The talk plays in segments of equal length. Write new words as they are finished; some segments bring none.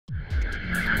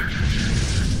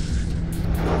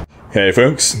Hey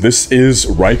folks, this is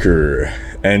Rhykker,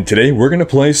 and today we're gonna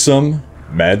play some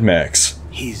Mad Max.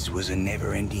 His was a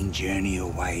never-ending journey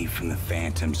away from the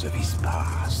phantoms of his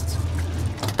past.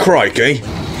 Crikey!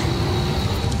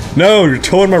 No, you're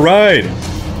towing my ride!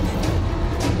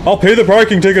 I'll pay the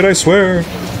parking ticket, I swear!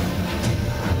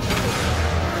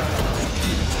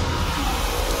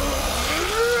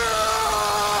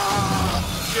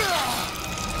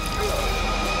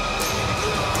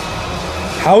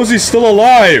 How is he still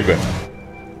alive?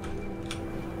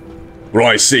 Well,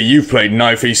 I see you've played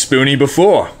Knifey Spoony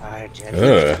before.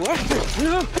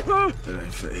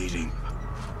 For eating.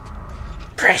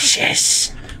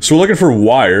 Precious. So we're looking for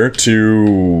wire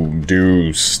to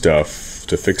do stuff.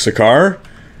 To fix a car?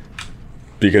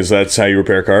 Because that's how you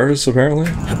repair cars,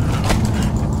 apparently.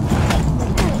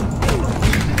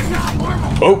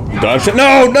 Oh, dodge it.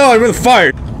 No, no, I'm in the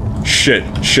fire!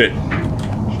 Shit, shit.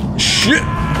 Shit!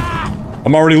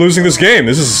 I'm already losing this game.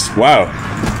 This is... wow.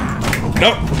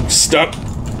 No! Stop!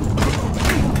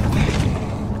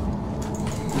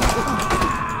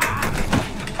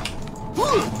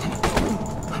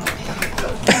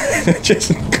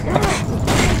 Jason,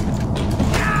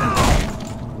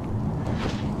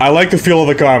 I like the feel of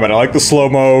the combat. I like the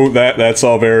slow-mo. That's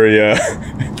all very, I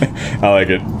like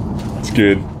it. It's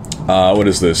good. What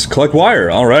is this? Collect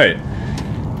wire. Alright.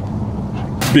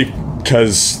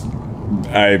 Because...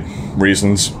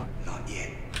 reasons. Not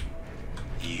yet.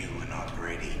 You are not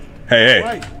ready. Hey,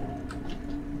 hey.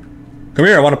 Come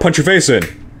here, I want to punch your face in.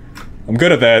 I'm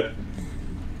good at that.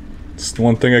 It's the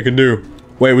one thing I can do.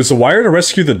 Wait, was the wire to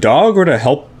rescue the dog or to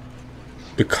help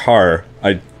the car?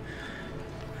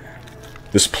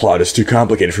 This plot is too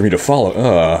complicated for me to follow.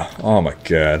 Oh my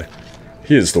god.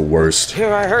 He is the worst.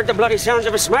 Here, I heard the bloody sounds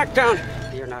of a smackdown.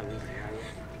 You're not moving, are you?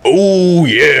 Oh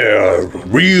yeah,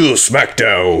 real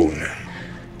smackdown.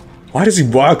 Why does he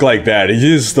walk like that?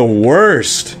 He is the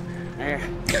worst. There.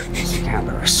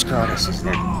 Scabber Scotus is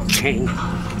their king.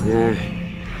 Yeah,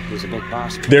 he's a big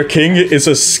boss. Their king is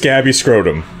a scabby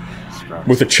scrotum.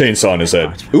 With a chainsaw on his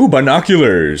head. Ooh,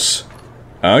 binoculars.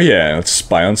 Oh yeah, let's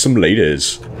spy on some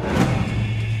ladies.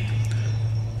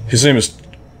 His name is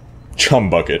Chum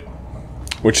Bucket.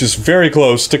 Which is very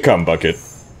close to Cum Bucket.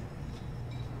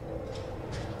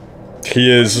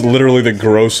 He is literally the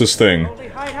grossest thing.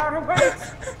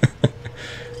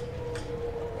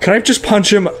 Can I just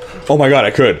punch him? Oh my god, I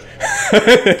could.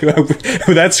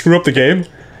 Would that screw up the game?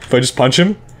 If I just punch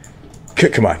him?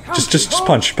 Come on, just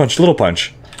punch, little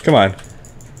punch. Come on.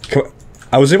 Come on.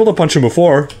 I was able to punch him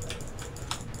before.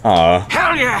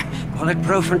 Hell yeah!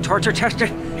 Bulletproof and torture tested.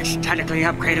 Aesthetically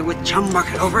upgraded with Chum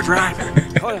Bucket overdrive.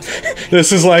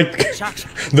 This is like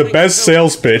the best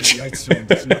sales pitch.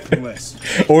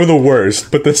 Or the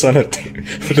worst. Put this on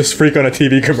put this freak on a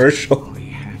TV commercial.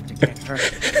 For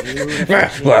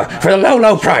the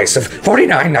low price of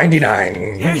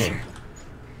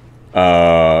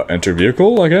 $49.99. Enter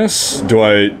vehicle, I guess? Do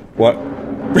I... what?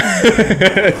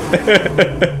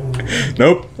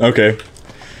 Nope. Okay.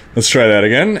 Let's try that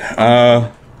again.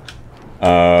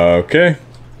 Okay.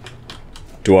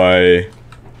 Do I...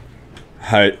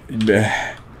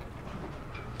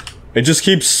 It just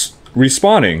keeps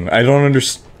respawning. I don't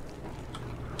understand...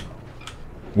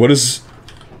 What is...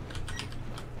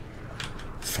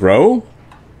 Throw?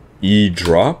 E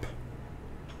drop?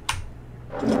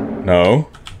 No.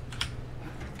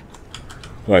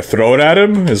 Do I throw it at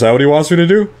him? Is that what he wants me to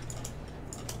do?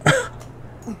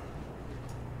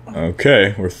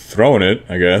 Okay, we're throwing it,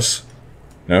 I guess.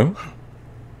 No?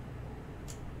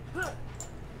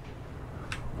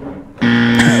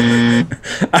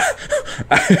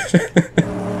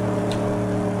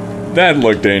 That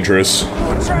looked dangerous.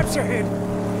 Traps are hid.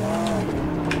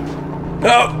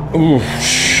 No! Ooh,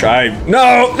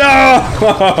 no! No!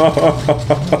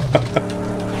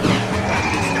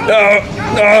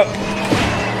 No!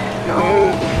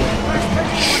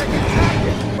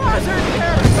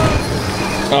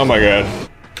 Oh my god.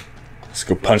 Let's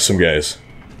go punch some guys.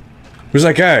 Who's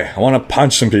that guy? I want to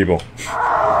punch some people.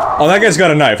 Oh, that guy's got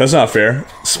a knife. That's not fair.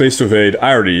 Space to evade.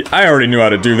 I already knew how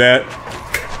to do that.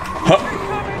 Huh.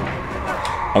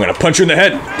 I'm gonna punch you in the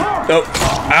head. Oh.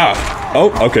 Ow.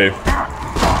 Oh, okay.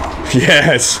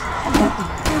 Yes.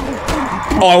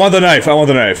 Oh, I want the knife. I want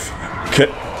the knife. Okay.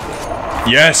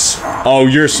 Yes. Oh,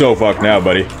 you're so fucked now,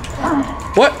 buddy.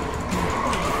 What?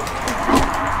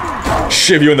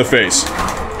 Shiv you in the face.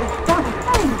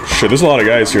 Shit, there's a lot of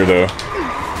guys here, though.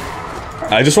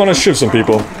 I just want to shiv some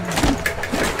people.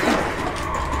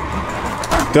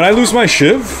 Did I lose my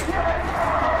shiv?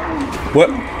 What?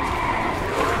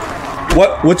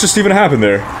 What just even happened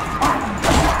there?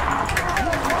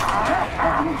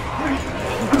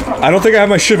 I don't think I have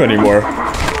my shiv anymore.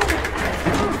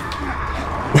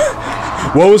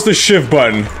 What was the shiv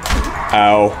button?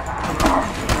 Ow.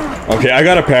 Okay, I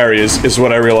gotta parry is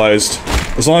what I realized.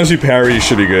 As long as you parry, you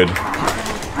should be good.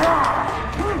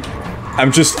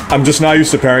 I'm just not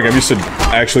used to parrying. I'm used to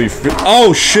actually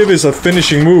oh, shiv is a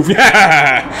finishing move.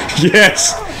 Yeah!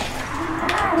 Yes!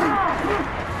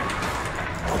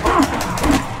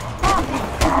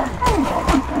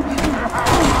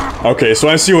 Okay, so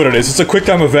I see what it is. It's a quick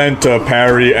time event,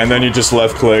 parry, and then you just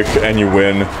left click and you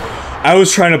win. I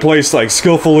was trying to place like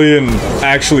skillfully and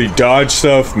actually dodge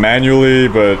stuff manually,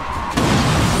 but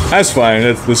that's fine.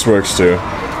 This works too.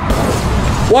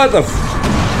 What the f-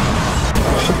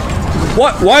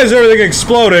 What? Why is everything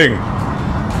exploding?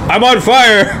 I'm on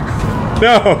fire!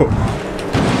 No!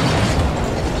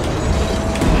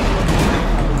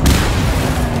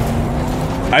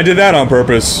 I did that on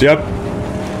purpose, yep.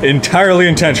 Entirely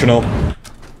intentional.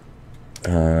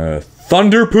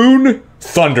 Thunderpoon?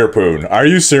 Thunderpoon. Are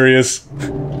you serious?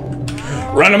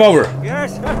 Run him over!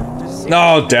 Yes.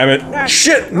 No, damn it.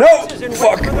 Shit, no!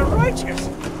 Fuck!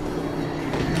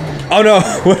 Oh no,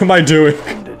 what am I doing?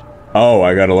 Oh,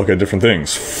 I gotta look at different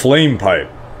things. Flame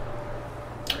pipe.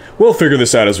 We'll figure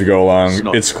this out as we go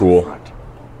along. It's cool.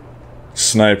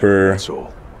 Sniper. That's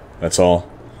all. That's all.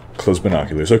 Close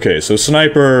binoculars. Okay, so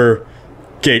sniper,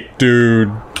 gate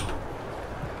dude,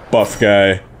 buff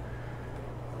guy.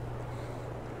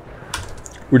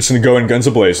 We're just gonna go in guns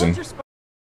a-blazing.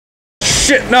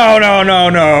 Shit! No, no, no,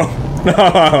 no!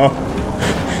 No!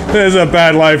 This is a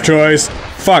bad life choice.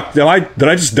 Fuck, did I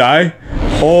just die?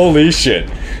 Holy shit.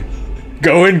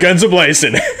 Go in guns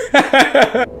a-blazing.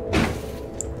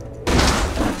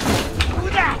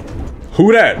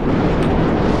 Who dat?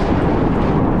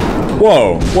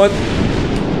 Whoa, what?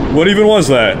 What even was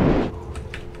that?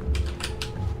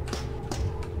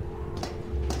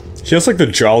 He has like the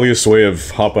jolliest way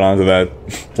of hopping onto that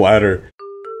ladder.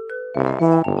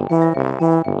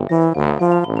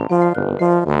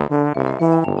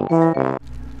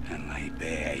 And they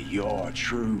bear your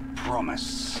true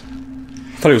promise.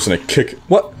 I thought he was gonna kick-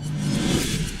 what?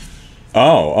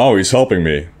 Oh, he's helping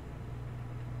me.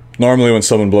 Normally when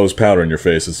someone blows powder in your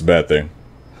face, it's a bad thing.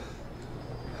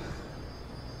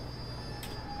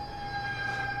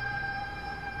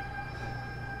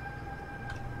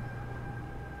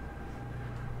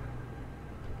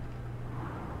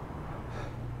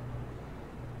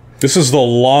 This is the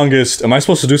longest- am I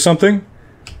supposed to do something?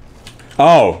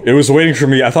 Oh, it was waiting for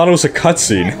me. I thought it was a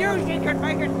cutscene.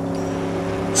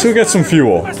 Let's go get some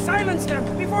fuel. Silence them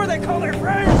before they call their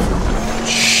friends.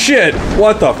 Shit!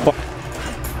 What the fu-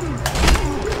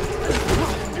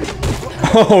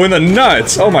 oh, in the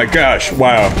nuts! Oh my gosh,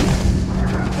 wow.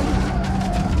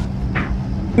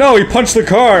 No, he punched the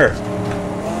car!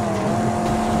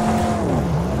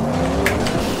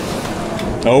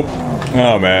 Nope.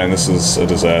 Oh man, this is a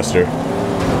disaster.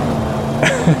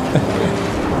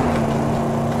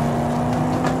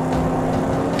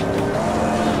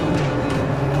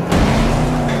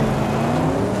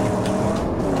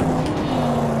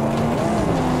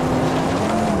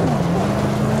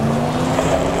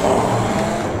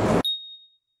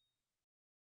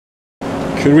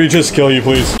 Could we just kill you,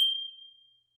 please?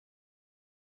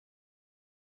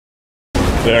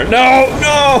 There. No!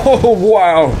 No!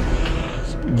 Wow!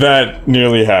 That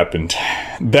nearly happened.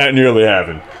 That nearly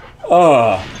happened.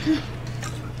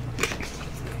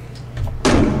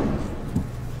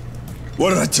 What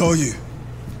did I tell you?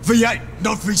 V8,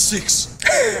 not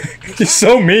V6. He's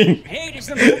so mean. Hey, does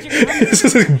the magic come? This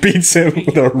just like beats him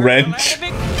with a wrench.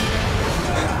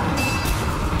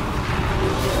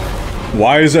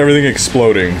 Why is everything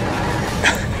exploding?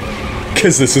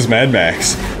 Cause this is Mad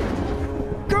Max.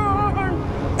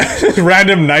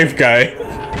 Random knife guy.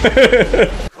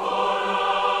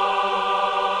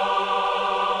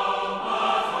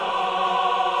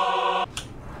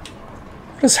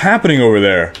 What is happening over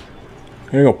there?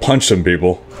 I'm gonna go punch some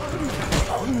people.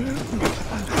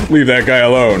 Leave that guy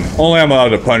alone. Only I'm allowed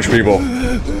to punch people.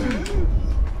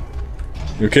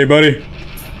 You okay, buddy?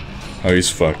 Oh, he's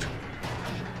fucked.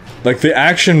 Like, the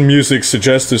action music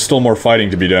suggests there's still more fighting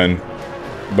to be done.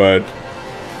 But...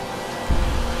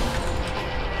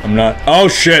 I'm not- oh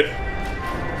shit!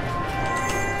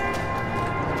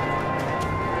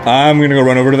 I'm gonna go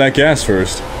run over to that gas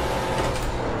first.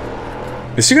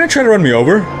 Is he gonna try to run me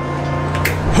over?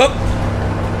 Hup!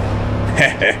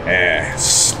 Heh.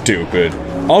 Stupid.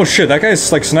 Oh shit, that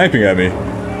guy's like sniping at me.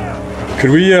 Could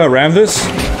we ram this?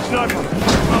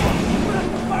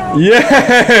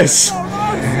 Yes!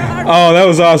 Oh, that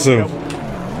was awesome.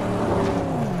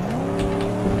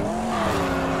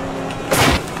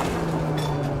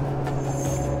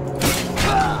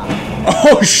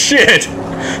 Oh shit!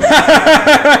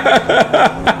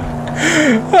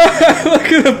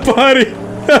 Look at the body!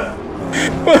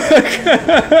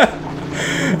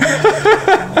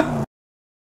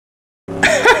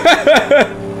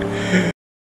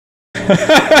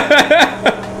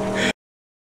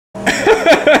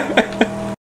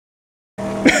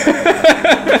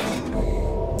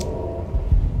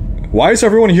 Why is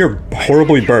everyone here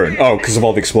horribly burned? Oh, because of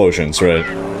all the explosions, right?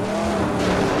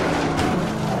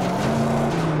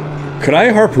 Could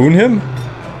I harpoon him?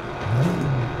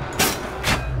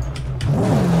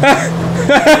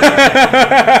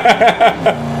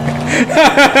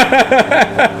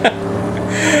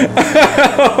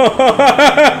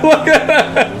 Look at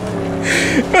that!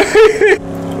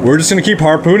 We're just gonna keep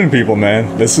harpooning people,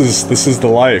 man. This is the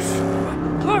life.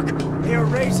 Look! They're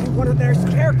raising one of their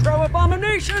scarecrow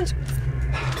abominations!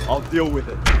 I'll deal with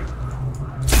it.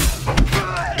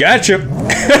 Gotcha!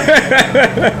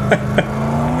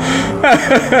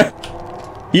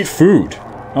 Eat food.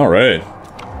 Alright.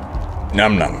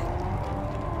 Nom nom.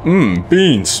 Mmm,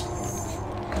 beans.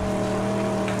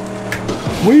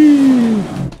 Whee!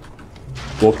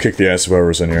 We'll kick the ass of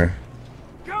whoever's in here.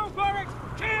 Go for it!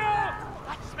 Kill!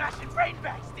 Like smashing brain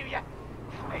bags, do ya?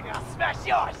 Maybe I'll smash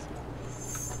yours.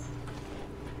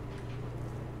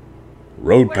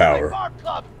 Road Where's my power. bar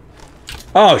club?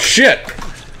 Oh shit!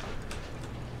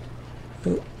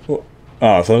 Oh,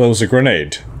 I thought that was a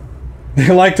grenade. They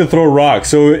like to throw rocks,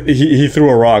 so he threw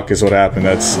a rock is what happened.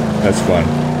 That's fun.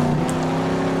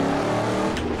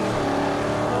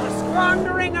 The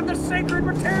squandering of the sacred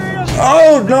materials!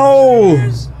 Oh no!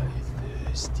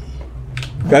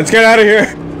 Let's get out of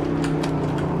here!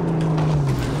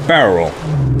 Barrel roll.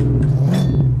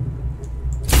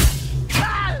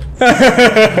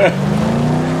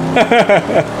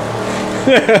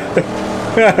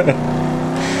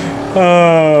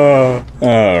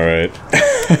 Alright.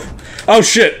 Oh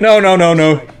shit! No, no, no,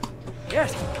 no.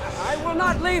 Yes, I will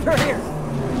not leave her here!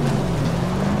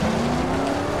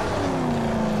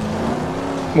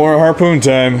 More harpoon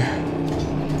time.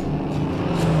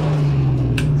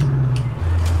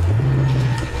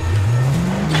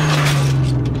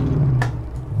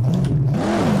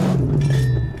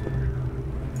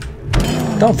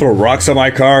 Don't throw rocks on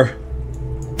my car.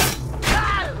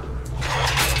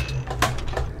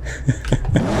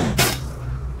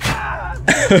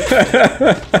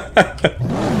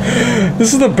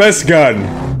 This is the best gun.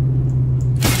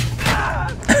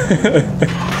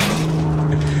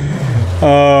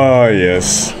 Oh,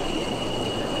 yes.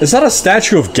 Is that a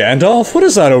statue of Gandalf? What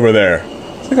is that over there?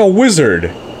 It's like a wizard.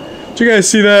 Did you guys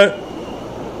see that?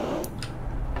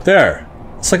 There.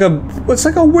 It's like a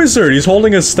wizard. He's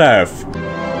holding a staff.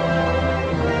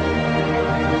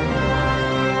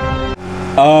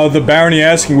 The Barony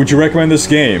asking, would you recommend this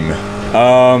game?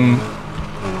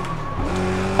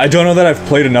 I don't know that I've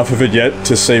played enough of it yet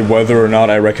to say whether or not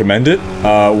I recommend it.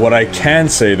 What I can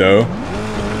say, though,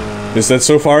 is that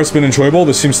so far it's been enjoyable.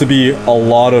 There seems to be a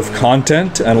lot of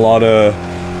content and a lot of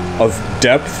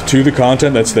depth to the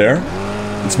content that's there.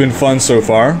 It's been fun so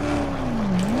far.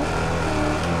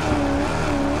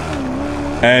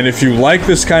 And if you like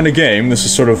this kind of game, this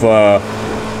is sort of a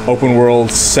open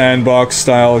world sandbox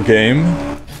style game.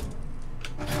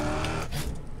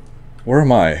 Where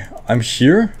am I? I'm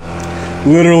here?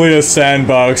 Literally a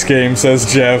sandbox game,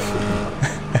 says Jeff.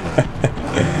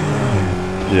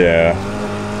 Yeah.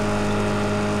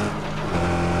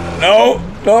 No!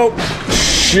 No!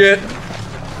 Shit!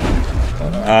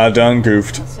 Done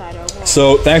goofed.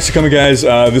 So, thanks for coming, guys.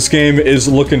 This game is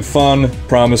looking fun,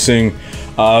 promising.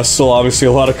 Still obviously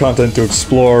a lot of content to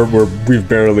explore where we've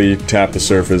barely tapped the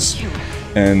surface.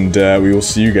 And we will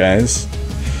see you guys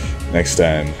next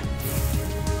time.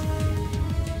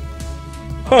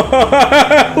 Look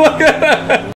at that!